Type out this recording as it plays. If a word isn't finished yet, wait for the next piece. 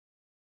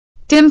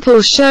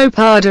Dimple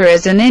Chopade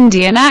is an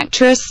Indian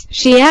actress.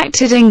 She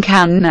acted in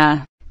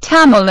Kannnda,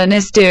 Tamil and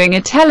is doing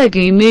a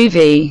Telugu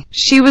movie.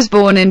 She was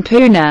born in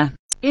Pune,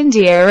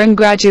 India and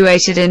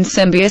graduated in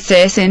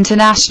Symbiosis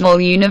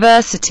International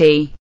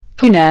University,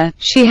 Pune.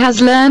 She has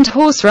learned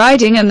horse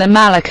riding and the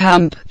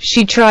Malakambh.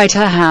 She tried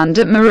her hand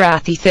at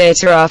Marathi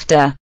theatre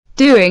after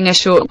doing a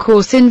short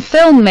course in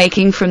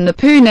filmmaking from the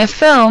Pune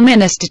Film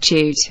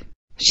Institute.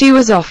 She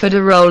was offered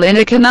a role in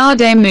a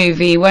Kannnda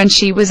movie when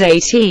she was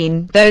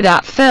 18, though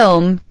that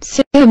film,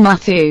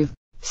 Siddhamathu,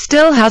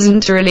 still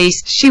hasn't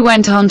released. She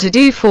went on to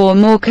do 4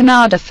 more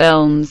Kannnda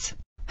films.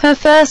 Her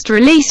first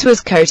release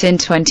was Kote in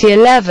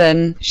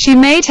 2011. She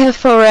made her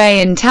foray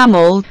in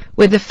Tamil,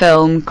 with a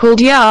film called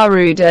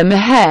Yaruda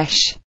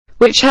Mahesh,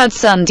 which had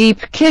Sandeep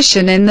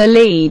Kishan in the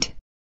lead.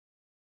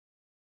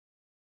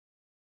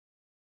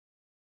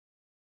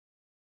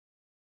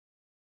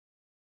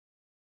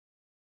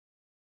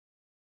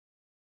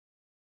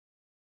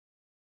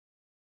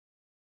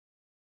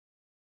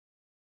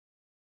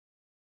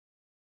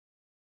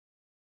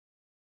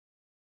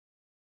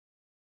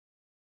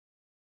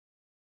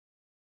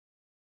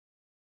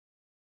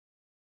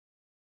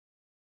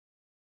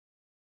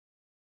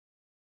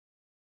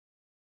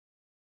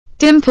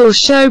 Dimple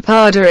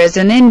Chopade is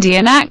an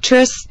Indian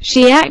actress.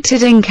 She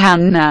acted in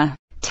Kannnda,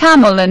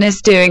 Tamil and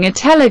is doing a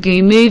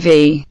Telugu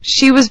movie.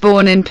 She was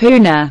born in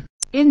Pune,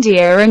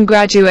 India and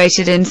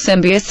graduated in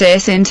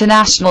Symbiosis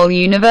International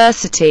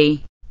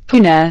University,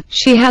 Pune.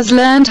 She has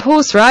learned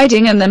horse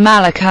riding and the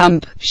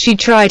Malakambh. She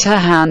tried her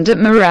hand at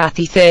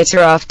Marathi theatre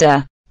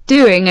after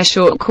doing a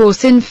short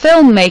course in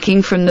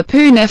filmmaking from the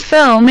Pune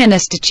Film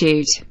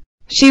Institute.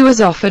 She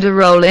was offered a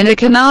role in a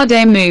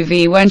Kannnda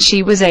movie when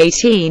she was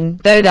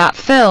 18, though that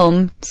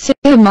film,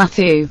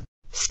 Siddhamathu,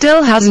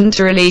 still hasn't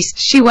released.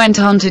 She went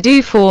on to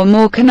do 4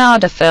 more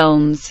Kannnda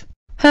films.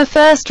 Her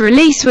first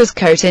release was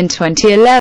Kote in 2011.